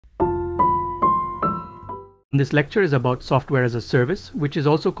This lecture is about software as a service, which is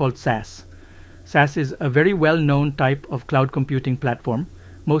also called SaaS. SaaS is a very well-known type of cloud computing platform.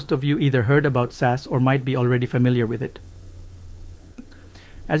 Most of you either heard about SaaS or might be already familiar with it.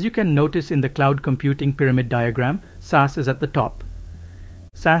 As you can notice in the cloud computing pyramid diagram, SaaS is at the top.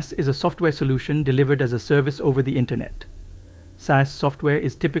 SaaS is a software solution delivered as a service over the internet. SaaS software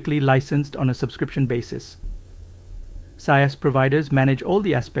is typically licensed on a subscription basis. SaaS providers manage all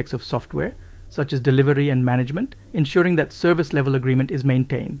the aspects of software, such as delivery and management, ensuring that service level agreement is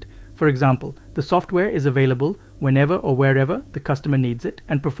maintained. For example, the software is available whenever or wherever the customer needs it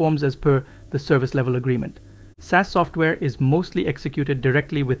and performs as per the service level agreement. SaaS software is mostly executed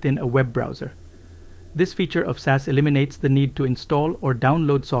directly within a web browser. This feature of SaaS eliminates the need to install or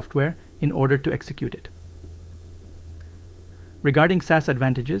download software in order to execute it. Regarding SaaS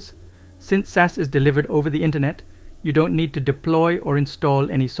advantages, since SaaS is delivered over the internet, you don't need to deploy or install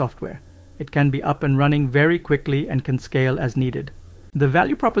any software. It can be up and running very quickly and can scale as needed. The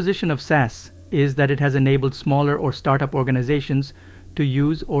value proposition of SaaS is that it has enabled smaller or startup organizations to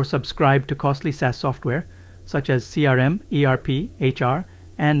use or subscribe to costly SaaS software, such as CRM, ERP, HR,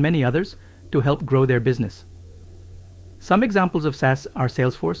 and many others, to help grow their business. Some examples of SaaS are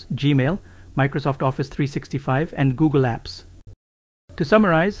Salesforce, Gmail, Microsoft Office 365, and Google Apps. To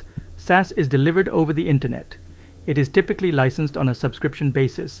summarize, SaaS is delivered over the internet. It is typically licensed on a subscription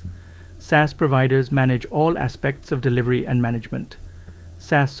basis. SaaS providers manage all aspects of delivery and management.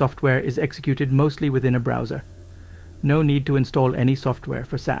 SaaS software is executed mostly within a browser. No need to install any software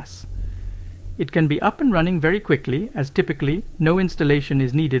for SaaS. It can be up and running very quickly, as typically no installation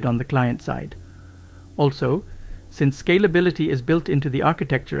is needed on the client side. Also, since scalability is built into the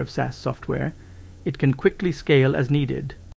architecture of SaaS software, it can quickly scale as needed.